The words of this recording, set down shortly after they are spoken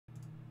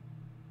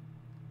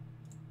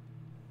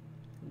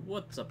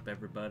What's up,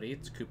 everybody?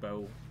 It's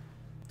Kupo.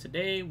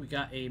 Today we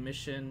got a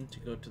mission to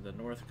go to the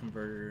North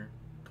converter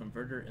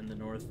in the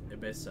North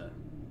Abessa.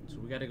 So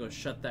we got to go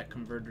shut that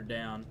converter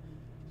down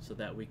so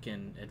that we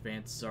can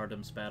advance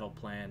Zardam's battle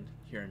plan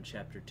here in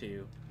Chapter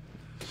 2.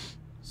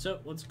 So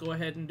let's go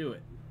ahead and do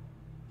it.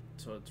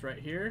 So it's right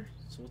here.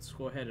 So let's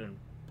go ahead and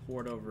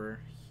port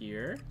over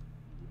here,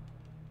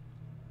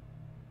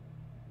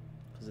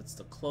 because it's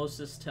the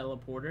closest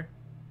teleporter.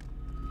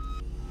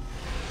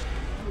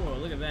 Whoa,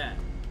 look at that.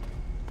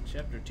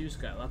 Chapter 2's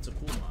got lots of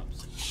cool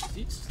mobs. Is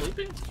he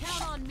sleeping?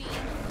 Count on me.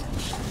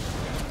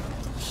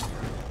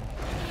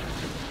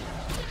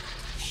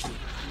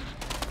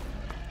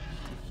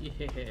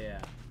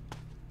 Yeah.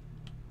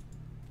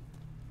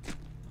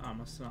 Oh, I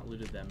must have not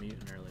looted that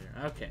mutant earlier.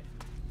 Okay.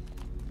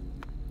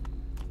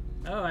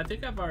 Oh, I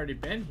think I've already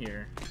been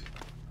here.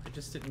 I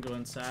just didn't go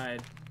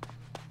inside.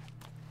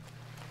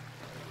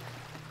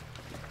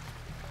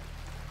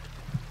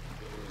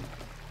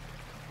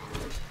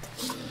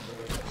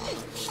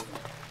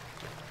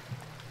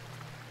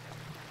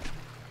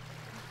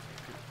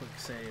 Quick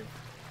save.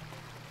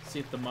 See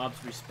if the mobs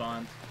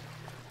respawn.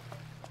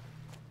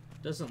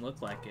 Doesn't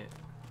look like it.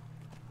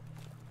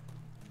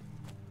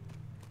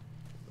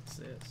 What's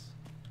this?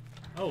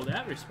 Oh,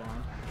 that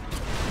respawned.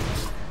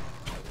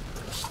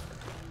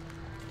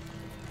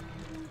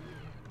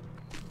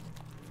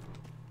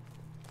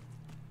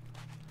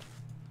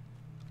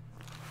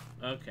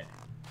 Okay.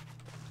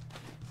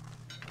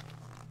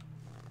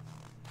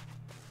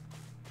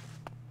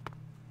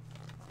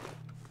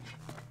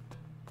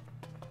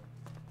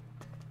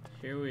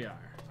 Here we are.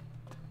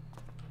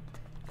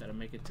 Gotta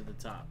make it to the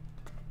top.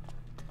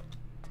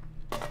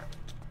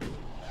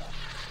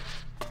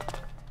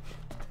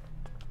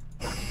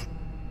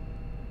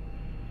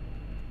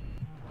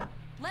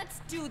 Let's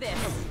do this.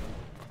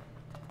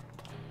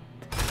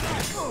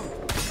 Oh,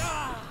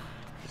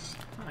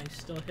 he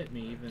still hit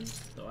me even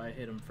though I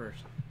hit him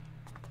first.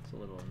 It's a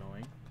little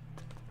annoying.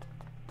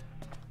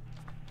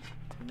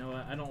 You know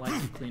what? I don't like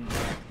to clean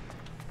blood.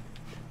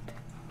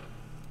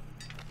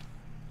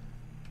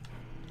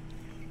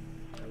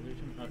 Did I loot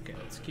him? Okay,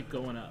 let's keep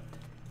going up.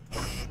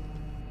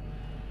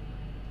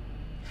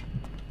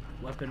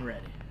 Weapon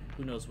ready.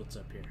 Who knows what's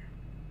up here?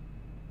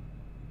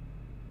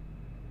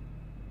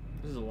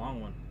 This is a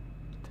long one.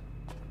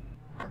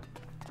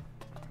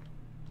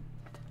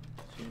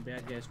 See any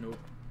bad guys? Nope.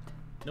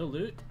 No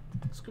loot?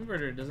 This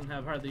converter doesn't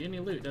have hardly any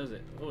loot, does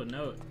it? Oh, a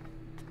note.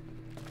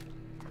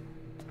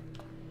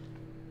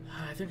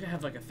 I think I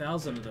have like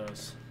 1,000 of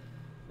those.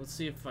 Let's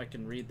see if I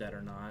can read that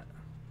or not.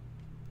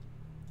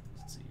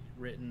 Let's see.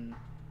 Written.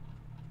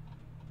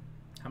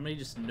 How many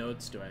just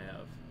notes do I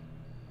have?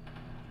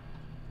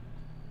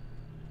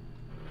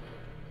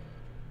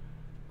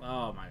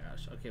 Oh my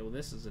gosh. Okay, well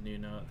this is a new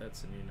note.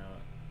 That's a new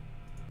note.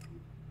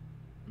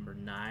 Number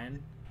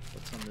 9.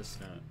 What's on this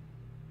note?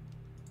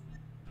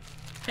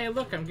 Hey,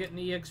 look, I'm getting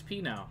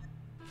EXP now.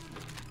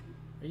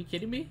 Are you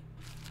kidding me?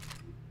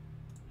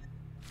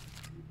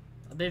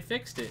 They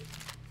fixed it.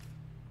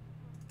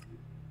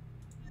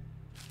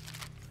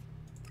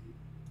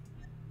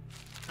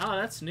 Oh,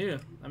 that's new.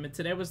 I mean,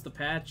 today was the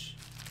patch.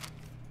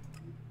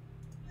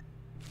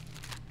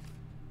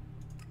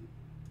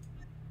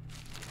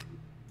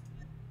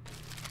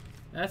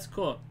 That's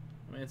cool.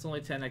 I mean, it's only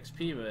 10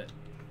 XP, but...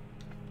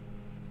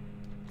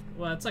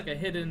 Well, it's like a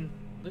hidden...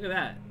 Look at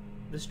that.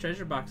 This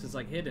treasure box is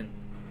like hidden.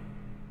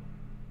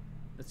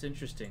 That's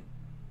interesting.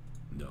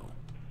 No,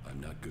 I'm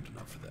not good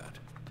enough for that.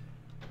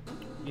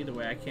 Either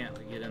way, I can't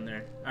get in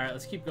there. Alright,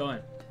 let's keep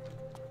going.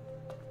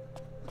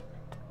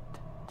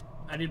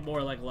 I need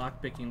more like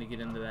lockpicking to get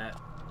into that.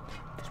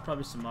 There's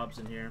probably some mobs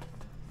in here.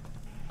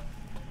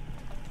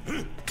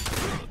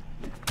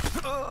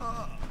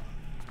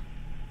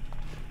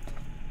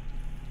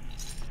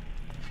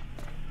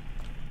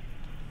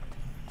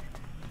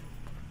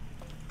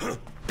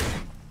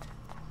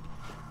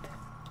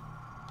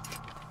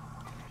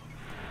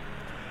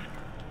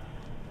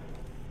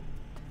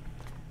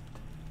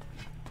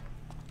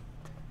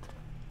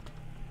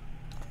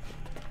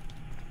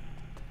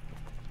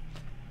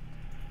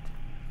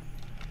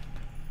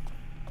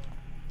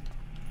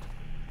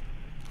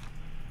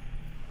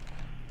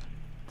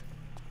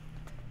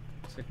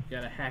 Looks like we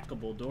got a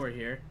hackable door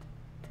here.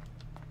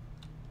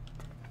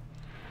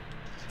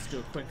 Let's do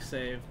a quick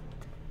save.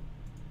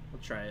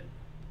 We'll try it.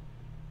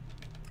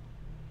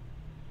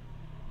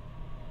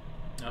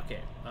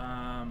 Okay.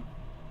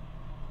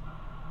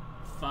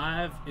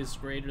 5 is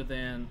greater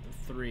than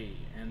 3,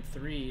 and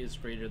 3 is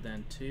greater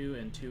than 2,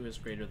 and 2 is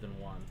greater than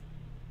 1.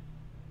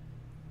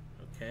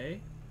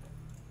 Okay.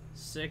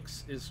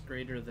 6 is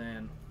greater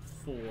than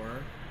 4.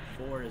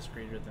 4 is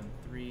greater than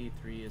 3.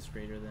 3 is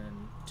greater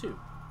than 2.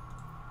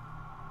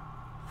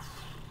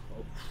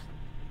 Oh.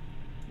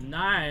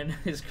 9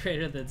 is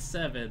greater than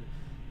 7.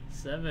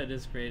 7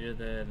 is greater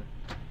than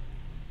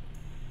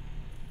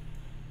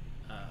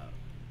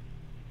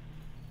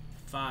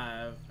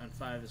 5, and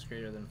 5 is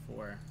greater than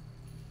 4.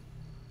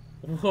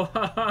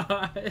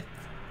 What?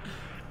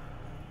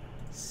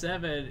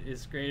 7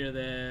 is greater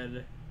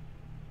than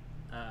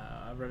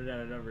I'm running out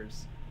of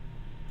numbers.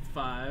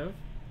 5.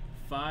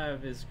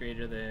 5 is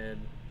greater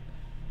than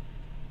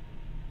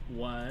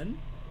 1.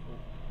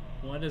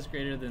 1 is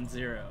greater than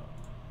 0.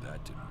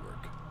 That didn't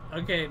work.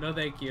 Okay, no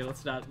thank you.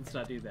 Let's not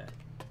do that.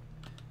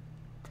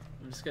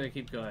 I'm just gonna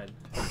keep going.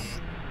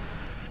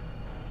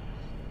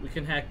 We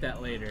can hack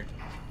that later.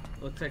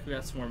 Looks like we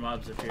got some more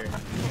mobs up here.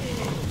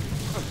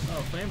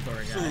 Oh,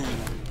 flamethrower guy.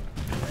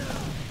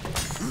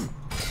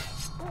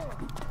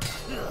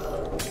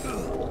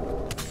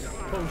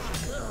 Oh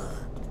shit.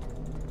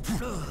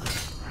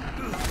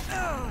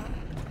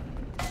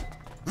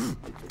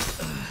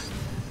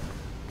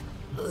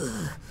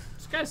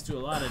 These guys do a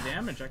lot of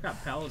damage. I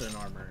got paladin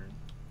armor.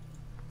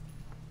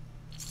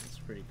 That's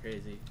pretty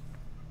crazy.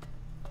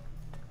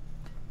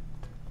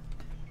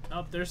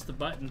 Oh, there's the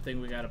button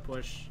thing we gotta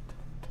push.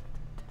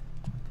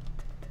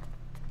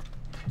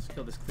 Let's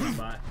kill this clean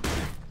bot.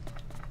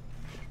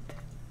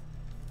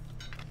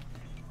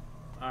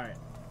 Alright.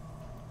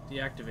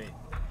 Deactivate.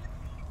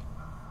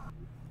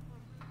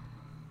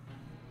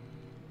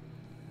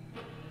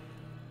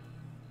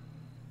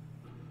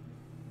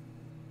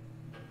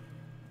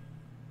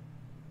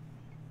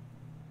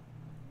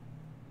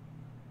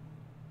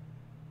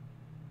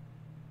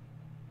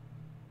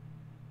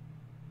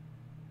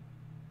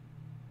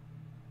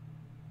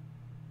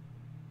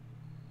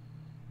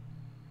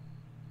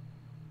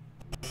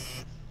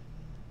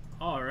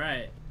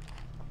 Alright.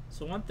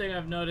 So one thing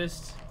I've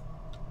noticed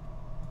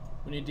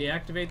when you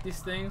deactivate these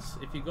things,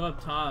 if you go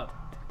up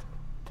top,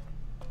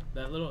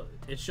 that little,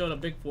 it showed a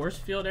big force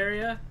field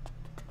area,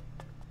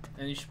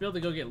 and you should be able to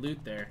go get loot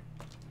there.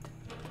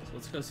 So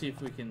let's go see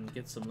if we can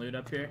get some loot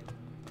up here.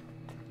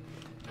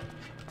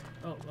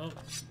 Oh, oh.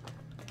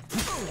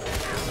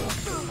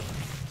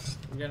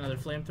 We got another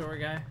flamethrower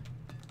guy.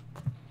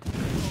 We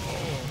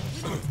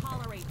don't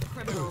tolerate the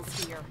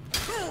criminals here.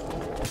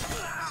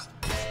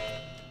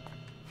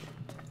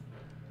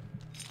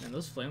 Man,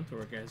 those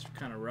flamethrower guys are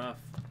kind of rough.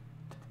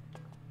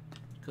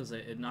 Because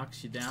it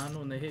knocks you down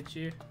when they hit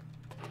you.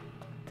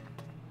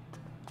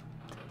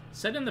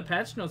 Said in the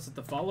patch notes that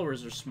the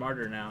followers are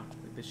smarter now.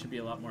 Like, they should be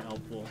a lot more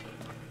helpful.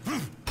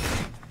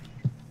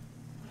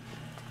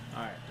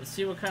 Alright, let's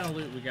see what kind of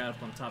loot we got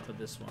up on top of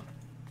this one.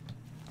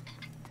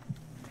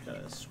 Got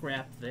a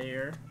scrap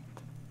there.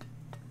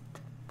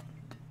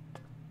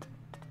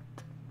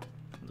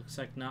 Looks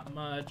like not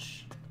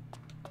much.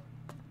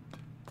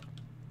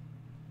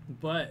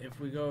 But if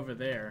we go over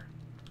there,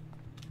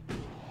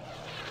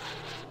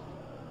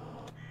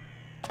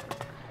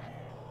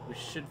 we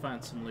should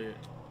find some loot.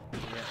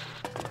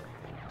 Yeah.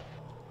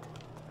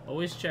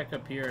 Always check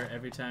up here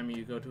every time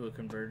you go to a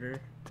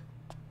converter.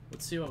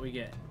 Let's see what we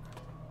get.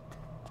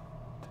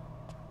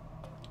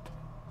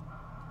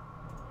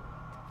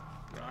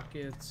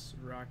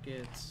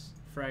 Rockets,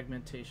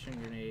 fragmentation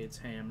grenades,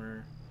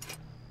 hammer.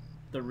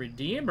 The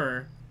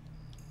Redeemer?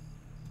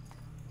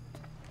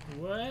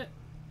 What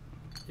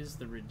is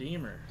the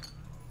Redeemer?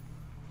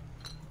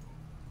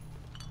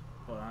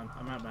 Hold on,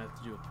 I might have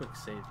to do a quick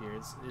save here.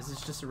 Is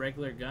this just a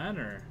regular gun,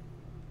 or?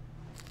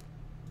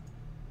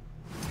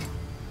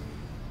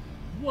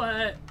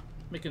 What?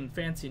 Making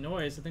fancy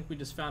noise. I think we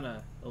just found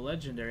a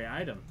legendary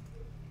item.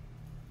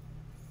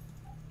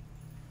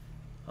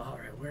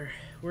 Alright,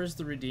 where's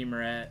the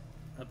Redeemer at?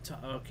 Up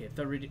top. Okay,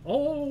 the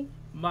oh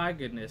my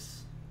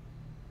goodness.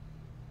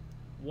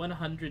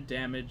 100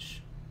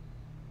 damage.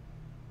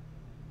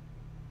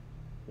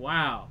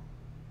 Wow.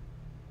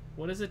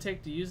 What does it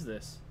take to use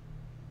this?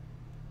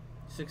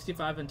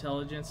 65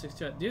 intelligence,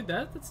 65. Dude,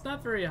 that's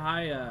not very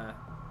high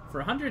for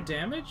 100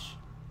 damage?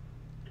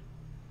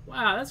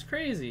 Wow, that's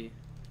crazy.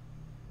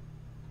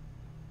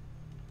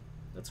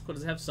 That's cool.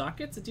 Does it have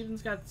sockets? It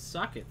even's got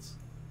sockets.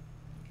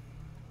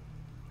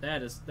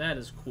 That is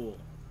cool.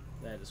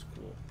 That is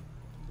cool.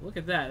 Look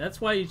at that.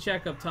 That's why you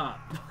check up top.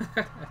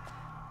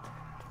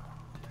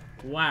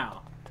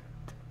 Wow.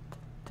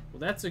 Well,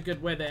 that's a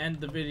good way to end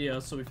the video.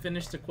 So we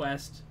finished the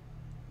quest.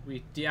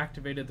 We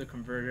deactivated the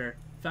converter.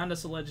 Found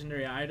us a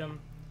legendary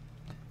item.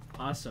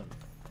 Awesome.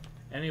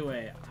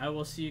 Anyway, I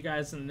will see you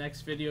guys in the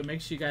next video.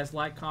 Make sure you guys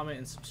like, comment,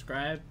 and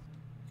subscribe.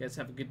 You guys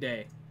have a good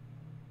day.